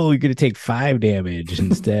rot. Oh, you're going to take 5 damage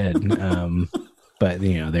instead. But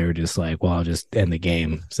they were just like, well, I'll just end the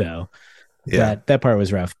game. So Yeah. that part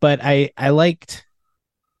was rough. But I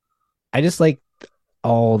just liked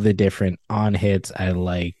all the different on hits. I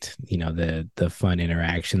liked, the fun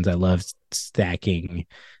interactions. I loved stacking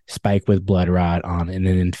Spike with Blood Rot on and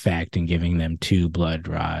then infect and giving them 2 Blood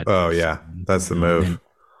Oh Rots, yeah, that's the and move. then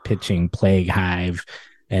pitching Plague Hive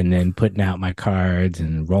and then putting out my cards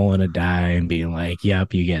and rolling a die and being like,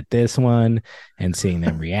 yep, you get this one, and seeing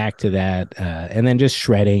them react to that. And then just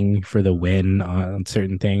shredding for the win on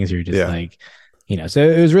certain things. You're just Yeah. like, so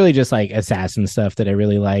it was really just like assassin stuff that I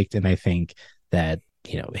really liked. And I think that,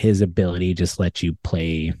 his ability just lets you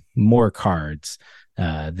play more cards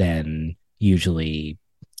than usually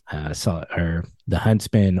or the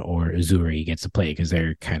Huntsman or Azuri gets to play because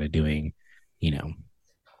they're kind of doing, you know,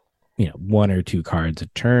 1 or 2 cards a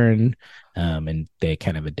turn, and they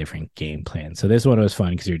kind of a different game plan. So this one was fun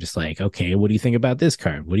because you're just like, okay, what do you think about this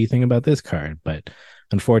card? What do you think about this card? But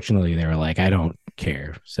unfortunately, they were like, I don't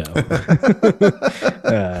care. So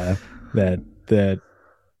that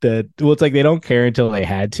well, it's like they don't care until they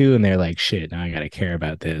had to, and they're like, shit, now I gotta care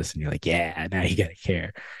about this, and you're like, yeah, now you gotta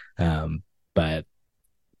care. But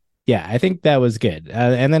yeah, I think that was good.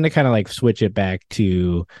 And then to kind of like switch it back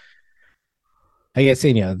to, I guess,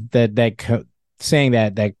 saying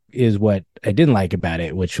that is what I didn't like about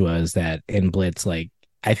it, which was that in Blitz, like,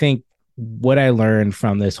 I think what I learned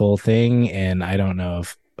from this whole thing, and I don't know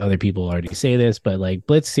if other people already say this, but like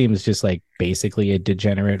Blitz seems just like basically a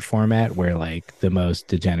degenerate format where like the most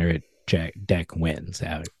degenerate deck wins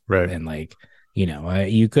out. Right. And like,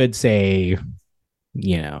 you could say,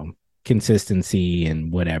 you know, consistency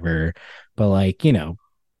and whatever, but like,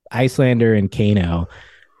 Icelander and Kano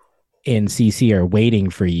in CC are waiting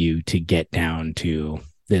for you to get down to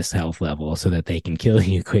this health level so that they can kill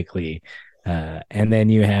you quickly. And then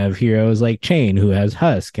you have heroes like Chain who has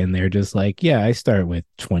Husk, and they're just like, yeah, I start with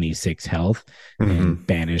 26 health and Hmm.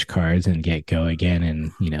 banish cards and get go again,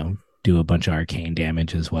 and do a bunch of arcane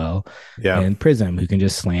damage as well. Yeah. And Prism who can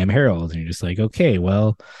just slam heralds, and you're just like, okay,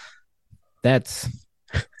 well, that's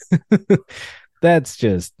that's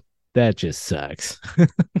just that just sucks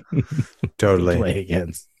to Totally. play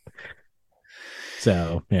against.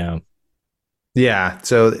 So yeah. Yeah.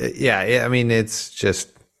 So yeah, I mean, it's just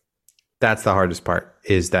that's the hardest part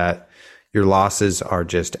is that your losses are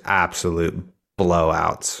just absolute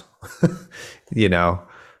blowouts. you know,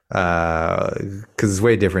 because it's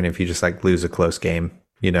way different if you just like lose a close game.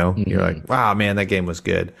 You're Mm-hmm. like, wow, man, that game was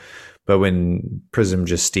good. But when Prism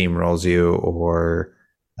just steamrolls you or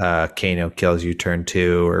Kano kills you turn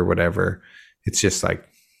 2 or whatever, it's just like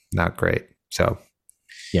not great. So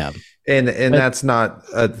Yeah. and But that's not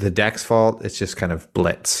the deck's fault. It's just kind of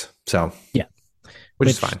blitz. So yeah, which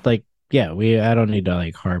is which fine. like yeah, I don't need to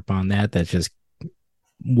like harp on that. That's just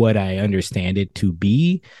what I understand it to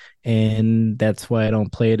be, and that's why I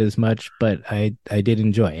don't play it as much, but I did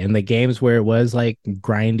enjoy. And the games where it was like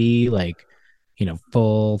grindy, like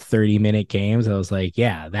full 30-minute games, I was like,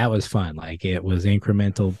 yeah, that was fun. Like it was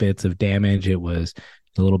incremental bits of damage, it was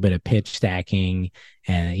a little bit of pitch stacking,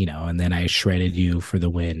 and and then I shredded you for the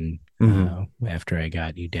win Hmm. after I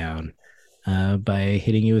got you down by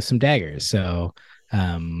hitting you with some daggers. So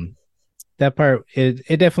um that part,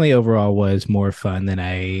 it definitely overall was more fun than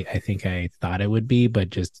I think I thought it would be, but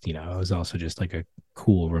just it was also just like a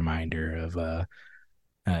cool reminder of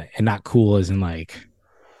and not cool as in like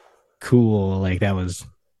cool like that was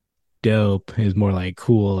dope, is more like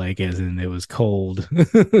cool like as in it was cold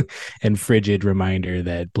and frigid reminder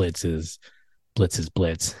that blitz is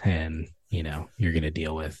blitz, and you're gonna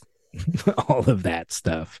deal with all of that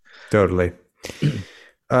stuff. Totally.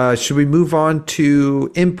 Should we move on to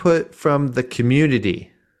input from the community?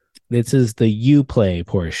 This is the you play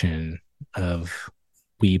portion of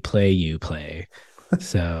we play you play.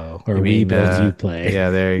 So, You or we mean, build you play. yeah,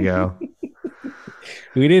 there you go.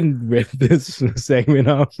 We didn't rip this segment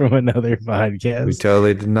off from another We podcast.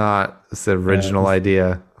 totally did not. It's the original This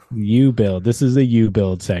idea. you build. This is a you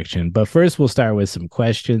build section. But first, we'll start with some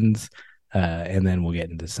questions, and then we'll get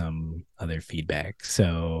into some other feedback.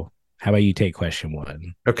 So, how about you take question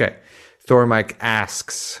one? Okay. Thor Mike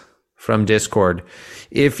asks from Discord,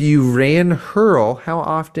 if you ran Hurl, how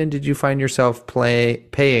often did you find yourself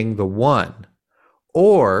paying the one?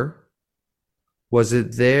 Or was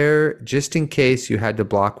it there just in case you had to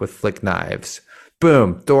block with flick knives?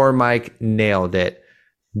 Boom. Thor Mike nailed it.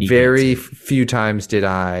 He gets Very it. few times did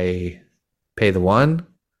I pay the one.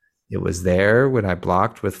 It was there when I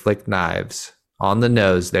blocked with flick knives. On the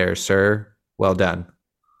nose there, sir. Well done.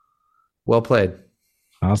 Well played.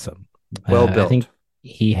 Awesome. Well I think built.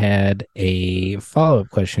 he had a follow up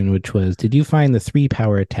question, which was, did you find the three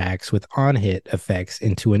power attacks with on hit effects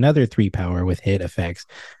into another three power with hit effects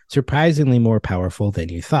surprisingly more powerful than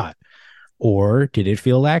you thought? Or did it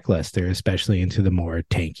feel lackluster, especially into the more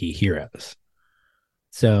tanky heroes?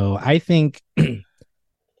 So I think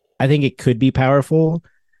it could be powerful,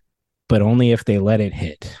 but only if they let it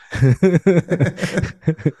hit.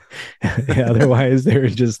 Otherwise, they're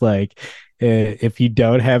just like, if you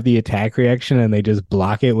don't have the attack reaction and they just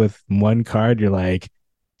block it with one card, you're like,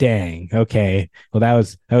 dang, okay. Well, that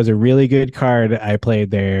was a really good card I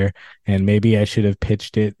played there, and maybe I should have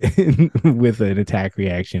pitched it with an attack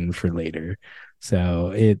reaction for later.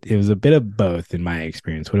 So it was a bit of both in my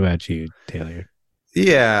experience. What about you, Taylor?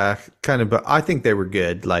 Yeah, kind of, but I think they were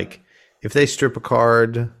good. Like, if they strip a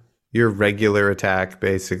card, your regular attack,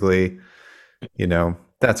 basically,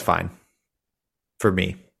 that's fine for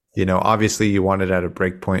me. Obviously you want it at a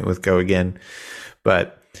break point with go again,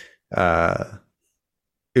 but uh,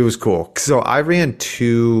 it was cool. So I ran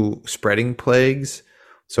two spreading plagues,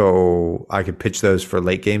 so I could pitch those for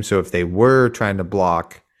late game. So if they were trying to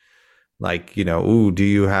block, like, ooh, do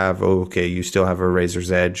you have, okay, you still have a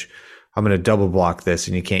razor's edge. I'm going to double block this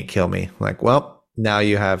and you can't kill me. Like, well, now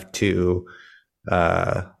you have two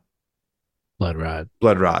uh, Blood Rod.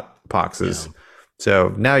 blood rot Yeah. boxes.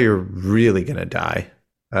 So now you're really going to die.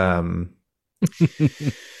 Um,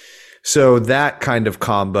 so that kind of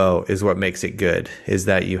combo is what makes it good, is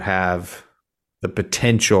that you have the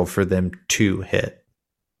potential for them to hit.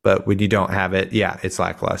 But when you don't have it, yeah, it's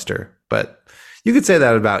lackluster. But you could say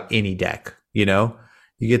that about any deck, You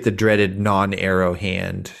get the dreaded non-arrow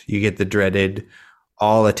hand. You get the dreaded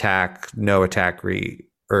all attack, no attack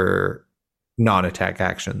or non-attack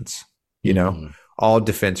actions, Mm-hmm. all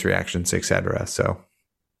defense reactions, etc. So,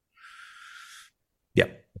 yeah.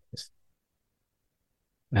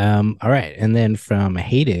 All right. And then from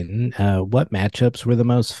Hayden, what matchups were the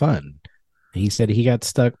most fun? He said he got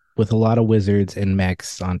stuck with a lot of wizards and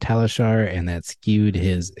mechs on Talishar, and that skewed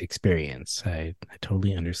his experience. I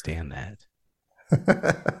totally understand that.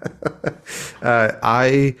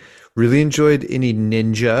 I really enjoyed any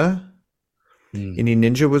ninja. Mm. Any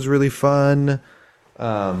ninja was really fun.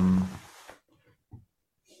 Um,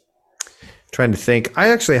 Trying to think. I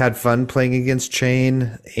actually had fun playing against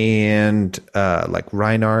Chain and like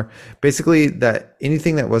Reinar. Basically, that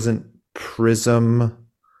anything that wasn't Prism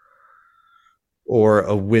or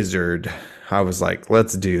a wizard, I was like,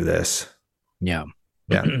 let's do this. Yeah.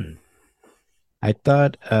 Yeah. I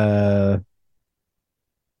thought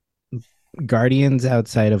Guardians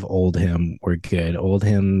outside of Oldhim were good.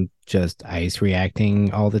 Oldhim just ice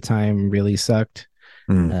reacting all the time really sucked.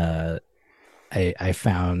 Mm. Uh, I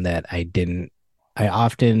found that I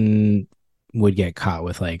often would get caught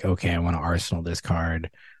with like, okay, I want to arsenal this card,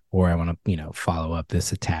 or I want to, follow up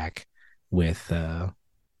this attack with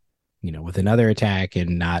with another attack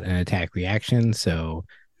and not an attack reaction. So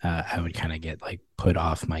I would kind of get like put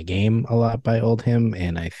off my game a lot by Oldhim,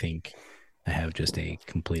 and I think I have just a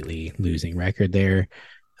completely losing record there.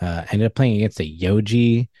 I ended up playing against a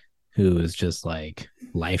Yoji who was just like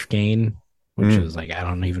life gain, which Mm. was like, I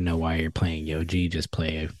don't even know why you're playing Yoji. Just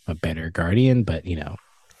play a better Guardian, but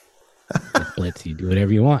with Blitz, you do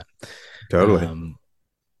whatever you want. Totally.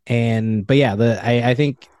 But yeah, I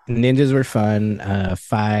think ninjas were fun.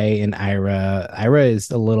 Fi and Ira. Ira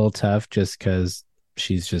is a little tough just because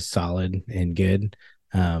she's just solid and good.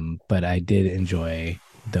 But I did enjoy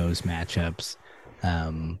those matchups.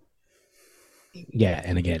 Um, yeah,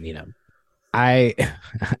 and again, I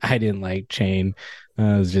I didn't like Chain.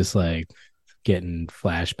 I was just like getting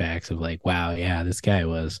flashbacks of like, wow, yeah, this guy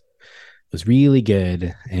was really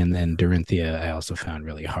good. And then Dorinthia, I also found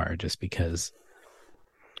really hard just because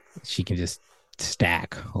she can just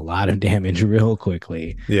stack a lot of damage real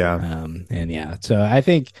quickly. Yeah. And yeah, so I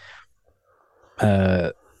think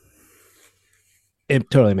uh it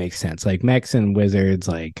totally makes sense. Like mechs and wizards,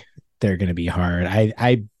 like they're gonna be hard.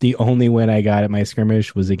 I the only win I got at my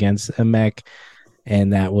skirmish was against a mech,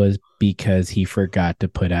 and that was because he forgot to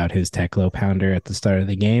put out his Teklo pounder at the start of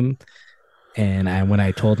the game. And when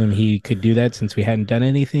I told him he could do that since we hadn't done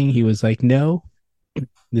anything, he was like, "No,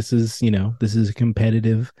 this is a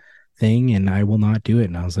competitive thing, and I will not do it."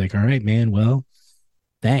 And I was like, "All right, man. Well,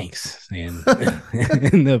 thanks," and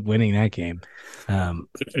ended up winning that game. Um,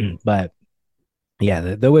 but yeah,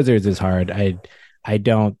 the Wizards is hard. I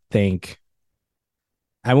don't think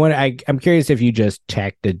I'm curious if you just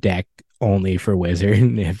checked the deck only for Wizard,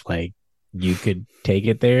 if like you could take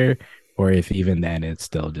it there, or if even then it's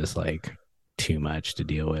still just like too much to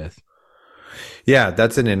deal with. Yeah,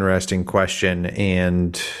 that's an interesting question,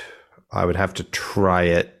 and I would have to try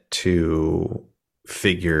it to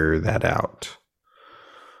figure that out.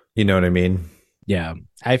 You know what I mean? Yeah.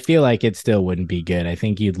 I feel like it still wouldn't be good. I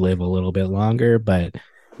think you'd live a little bit longer, but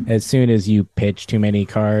as soon as you pitch too many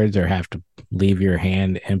cards or have to leave your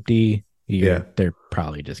hand empty, Yeah, they're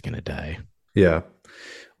probably just gonna die. yeah,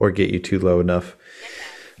 or get you too low enough.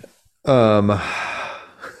 Um,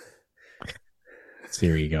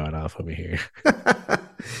 Siri going off over here.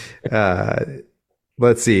 uh,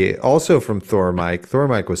 let's see. Also from Thor Mike. Thor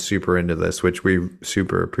Mike was super into this, which we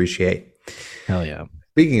super appreciate. Hell yeah.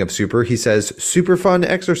 Speaking of super, he says, super fun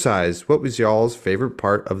exercise. What was y'all's favorite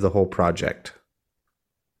part of the whole project?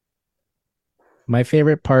 My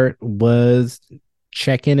favorite part was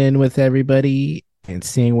checking in with everybody and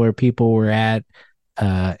seeing where people were at,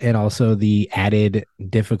 and also the added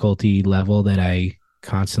difficulty level that I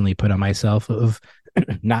constantly put on myself of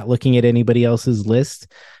not looking at anybody else's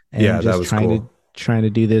list Yeah, and that just was cool. trying to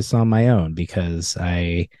do this on my own because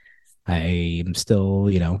I am still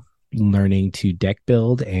learning to deck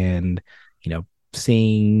build and you know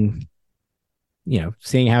seeing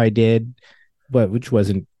seeing how I did, but which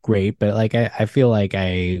wasn't great, but like I feel like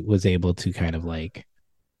I was able to kind of like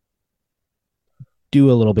do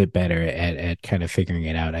a little bit better at kind of figuring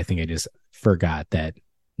it out. I think I just forgot that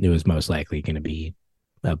it was most likely going to be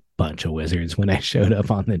a bunch of wizards when I showed up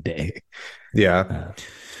on the day. Yeah. Uh,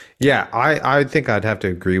 Yeah, I think I'd have to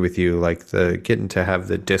agree with you. Like the getting to have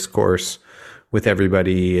the discourse with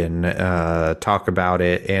everybody and talk about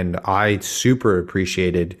it. And I super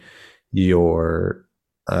appreciated your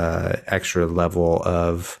extra level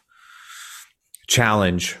of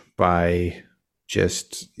challenge by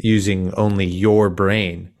just using only your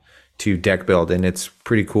brain to deck build. And it's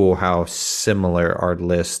pretty cool how similar our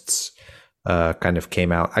lists kind of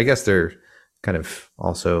came out. I guess they're kind of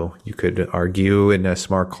also, you could argue in a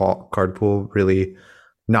smart card pool, really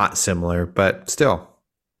not similar, but still,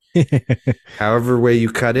 however way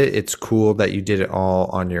you cut it, it's cool that you did it all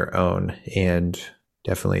on your own, and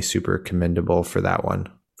definitely super commendable for that one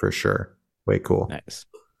for sure. Way cool. nice.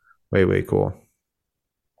 Way cool.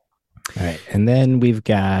 All right. And then we've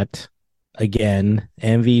got again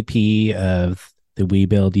MVP of the We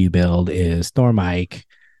Build You Build is Storm Mike,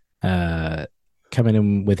 uh, coming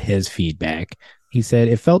in with his feedback. He said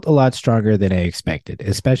it felt a lot stronger than I expected,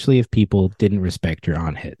 especially if people didn't respect your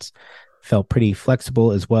on hits. Felt pretty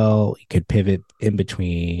flexible as well. You could pivot in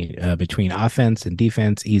between offense and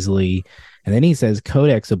defense easily. And then he says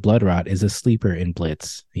Codex of Blood Rot is a sleeper in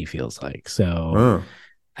Blitz. He feels like so. Oh,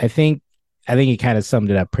 I think he kind of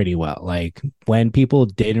summed it up pretty well. Like when people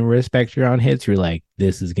didn't respect your on hits, you're like,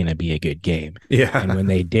 this is gonna be a good game. And yeah. when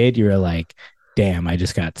they did, you're like, damn, I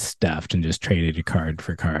just got stuffed and just traded a card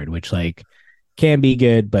for card, which like can be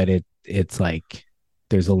good, but it's like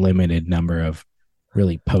there's a limited number of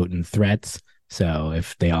really potent threats. So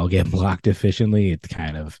if they all get blocked efficiently, it's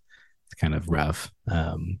kind of rough.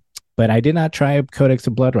 But I did not try Codex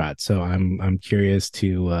of Blood Rot, so I'm curious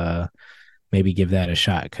to maybe give that a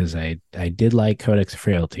shot because I did like Codex of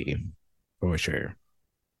Frailty for sure.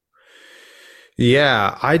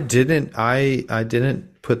 Yeah, I didn't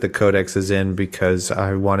put the codexes in because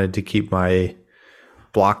I wanted to keep my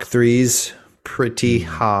block threes pretty Mm,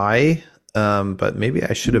 high. But maybe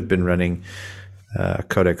I should have been running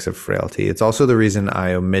Codex of Frailty. It's also the reason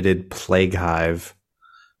I omitted Plague Hive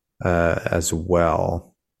as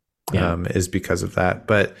well, yeah. is because of that.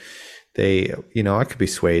 But I could be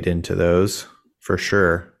swayed into those for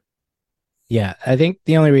sure. Yeah, I think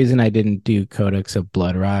the only reason I didn't do Codex of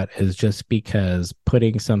Blood Rot is just because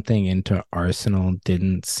putting something into Arsenal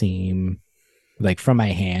didn't seem like from my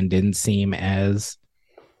hand didn't seem as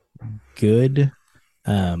good.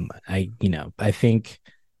 I think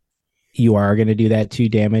you are going to do that 2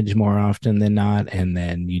 damage more often than not, and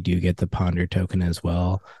then you do get the Ponder token as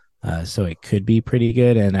well. So it could be pretty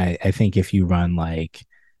good. And I think if you run like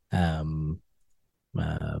um,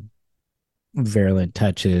 uh, virulent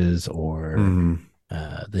touches or Hmm.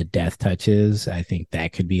 the death touches. I think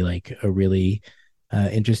that could be like a really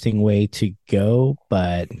interesting way to go.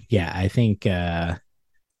 But yeah, I think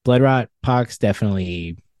Blood Rot Pox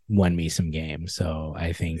definitely won me some games. So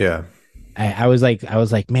I think Yeah. I was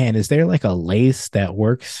like, man, is there like a lace that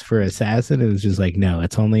works for assassin? It was just like, no,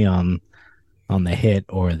 it's only on the hit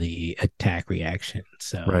or the attack reaction.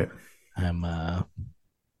 So Right. I'm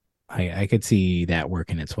I could see that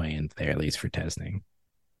working its way in there at least for testing.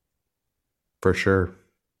 For sure.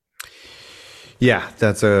 Yeah,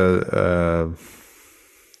 that's a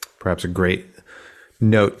perhaps a great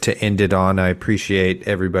note to end it on. I appreciate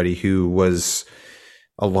everybody who was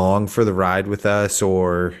along for the ride with us,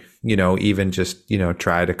 or even just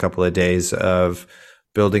tried a couple of days of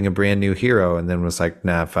building a brand new hero and then was like,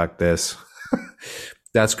 nah, fuck this.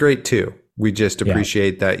 That's great too. We just Yeah,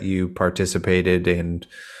 appreciate that you participated and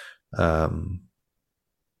um,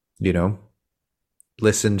 you know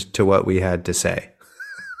listened to what we had to say.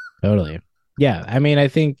 totally. Yeah, I mean, I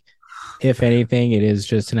think if anything, it is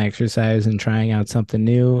just an exercise in trying out something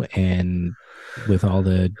new. And with all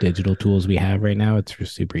the digital tools we have right now, it's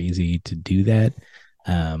super easy to do that.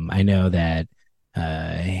 I know that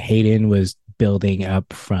Hayden was building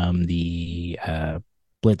up from the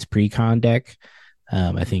Blitz Precon deck.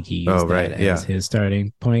 I think he Oh used that right, as yeah. his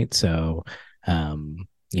starting point. So,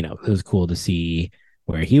 it was cool to see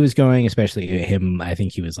where he was going, especially him. I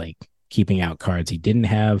think he was like keeping out cards he didn't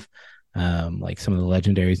have, like some of the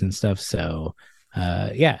legendaries and stuff. So,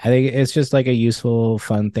 yeah, I think it's just like a useful,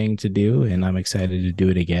 fun thing to do, and I'm excited to do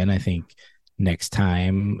it again. I think next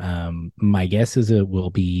time, my guess is it will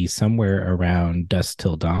be somewhere around Dusk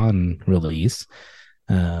Till Dawn release,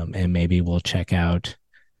 and maybe we'll check out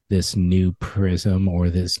this new Prism or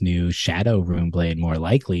this new Shadow Rune Blade more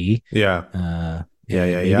likely. Yeah. Yeah,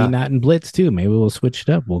 And yeah, maybe yeah. not in Blitz too. Maybe we'll switch it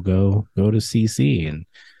up. We'll go to CC and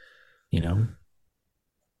you know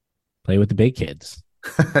play with the big kids.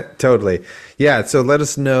 Totally. Yeah. So let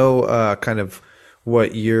us know kind of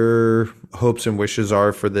what your hopes and wishes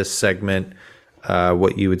are for this segment,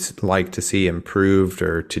 what you would like to see improved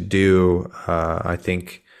or to do. I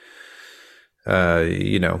think, uh,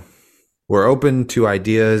 you know, we're open to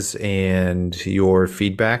ideas and your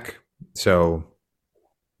feedback. So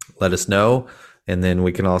let us know. And then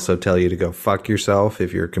we can also tell you to go fuck yourself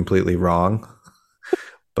if you're completely wrong.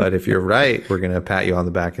 But if you're right, we're going to pat you on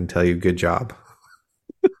the back and tell you good job.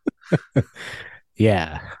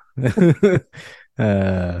 Yeah.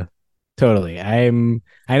 uh totally. I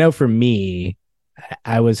know for me,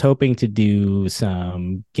 I was hoping to do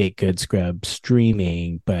some Get Good Scrub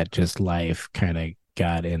streaming, but just life kind of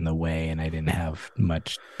got in the way and I didn't have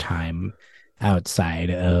much time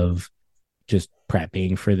outside of just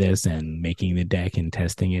prepping for this and making the deck and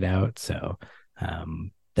testing it out. So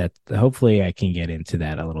that hopefully I can get into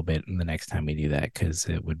that a little bit in the next time we do that because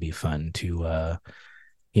it would be fun to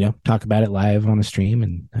talk about it live on a stream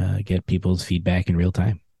and get people's feedback in real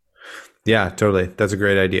time. Yeah, totally. That's a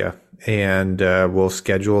great idea. And we'll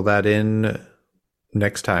schedule that in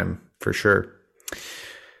next time for sure.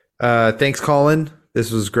 Thanks, Colin.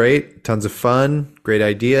 This was great. Tons of fun. Great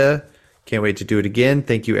idea. Can't wait to do it again.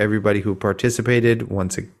 Thank you, everybody who participated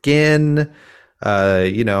once again.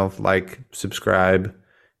 Like, subscribe,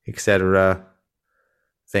 etc.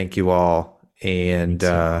 Thank you all. And Thanks,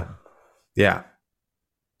 y'all. yeah,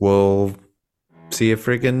 we'll see you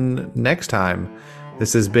freaking next time.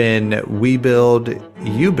 This has been We Build,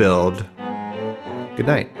 You Build. Good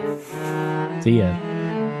night. See ya.